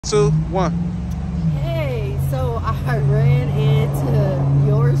2, 1. Hey, so I ran into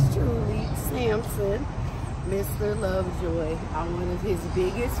yours truly, Samson, Mr. Lovejoy. I'm one of his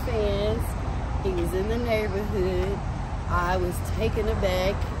biggest fans. He was in the neighborhood. I was taken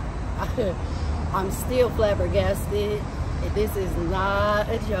aback. I'm still flabbergasted. This is not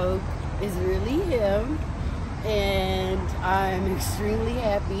a joke. It's really him. And I'm extremely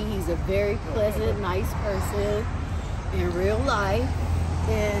happy. He's a very pleasant, nice person in real life.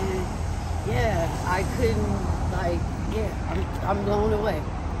 And yeah, I couldn't, like, yeah, I'm blown away.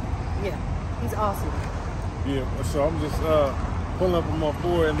 Yeah, he's awesome. Yeah, so I'm just pulling up with my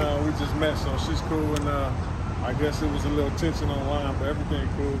boy, and we just met, so she's cool, and I guess it was a little tension online, but everything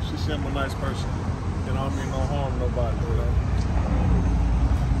cool. She seemed a nice person, you know. I mean, no harm, nobody, you know.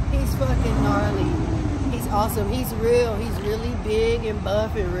 He's fucking gnarly. He's awesome. He's real. He's really big and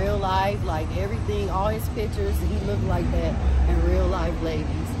buff in real life. Like everything, all his pictures, he looked like that in real life, ladies.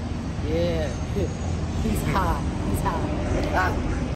 Yeah, he's hot. He's hot.